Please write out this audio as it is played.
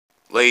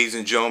Ladies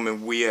and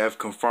gentlemen, we have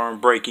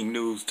confirmed breaking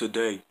news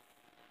today.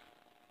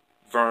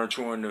 Verne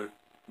Troyer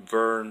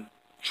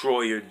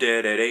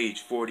dead at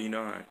age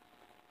 49.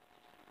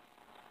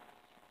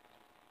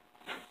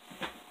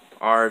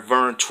 Alright,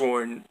 Verne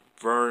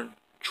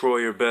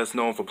Troyer, best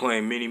known for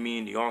playing Mini-Me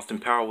in the Austin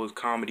Powers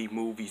comedy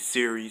movie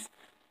series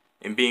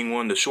and being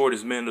one of the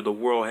shortest men of the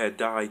world, had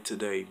died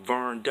today.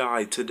 Verne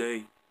died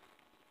today.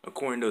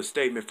 According to a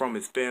statement from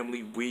his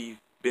family, we've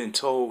been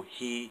told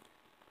he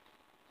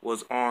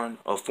was on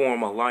a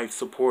form of life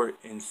support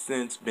and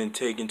since been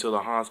taken to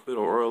the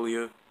hospital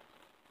earlier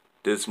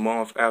this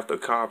month after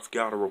cops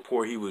got a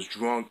report he was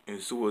drunk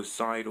and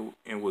suicidal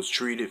and was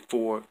treated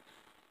for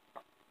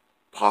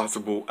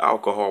possible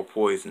alcohol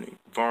poisoning.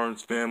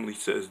 Verne's family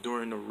says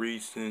during the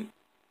recent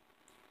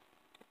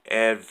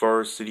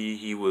adversity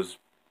he was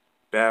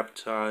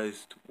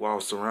baptized while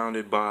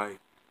surrounded by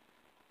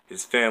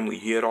his family.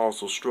 He had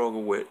also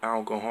struggled with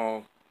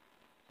alcoholism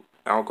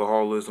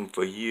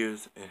for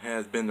years and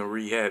has been to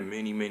rehab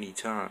many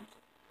times.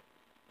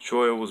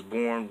 Troyer was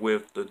born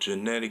with the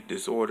genetic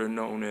disorder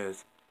known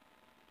as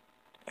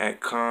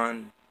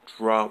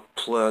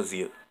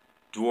achondroplasia,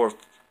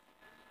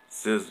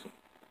 dwarfism,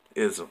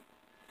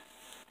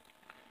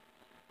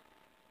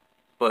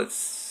 but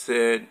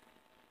said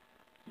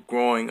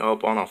growing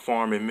up on a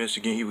farm in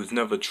Michigan, he was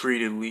never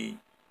treated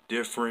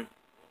different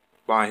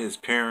by his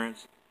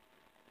parents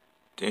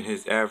than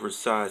his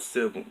average-sized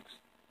siblings.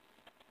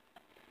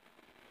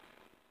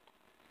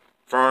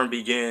 Verne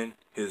began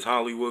his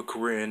Hollywood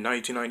career in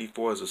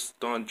 1994 as a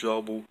stunt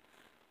double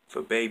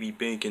for Baby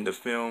Bink in the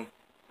film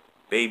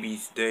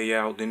Baby's Day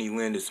Out. Then he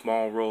landed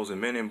small roles in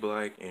Men in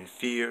Black and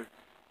Fear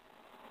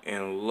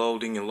and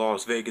Loading in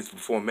Las Vegas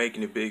before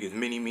making it big as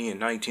Mini-Me in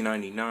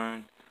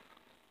 1999,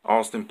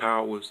 Austin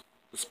Powers,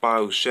 The Spy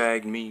Who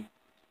Shagged Me,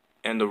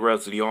 and the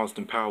rest of the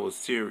Austin Powers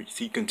series.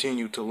 He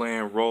continued to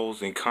land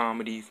roles in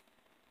comedies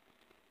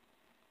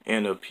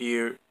and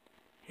appeared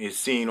and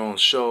seen on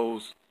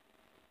shows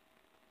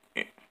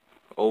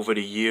over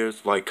the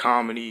years like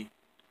Comedy,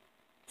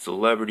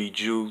 Celebrity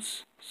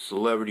Juice,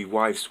 Celebrity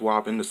Wife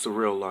Swap, and The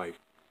Surreal Life.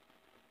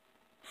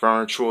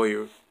 Verne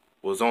Troyer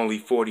was only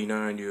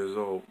 49 years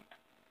old.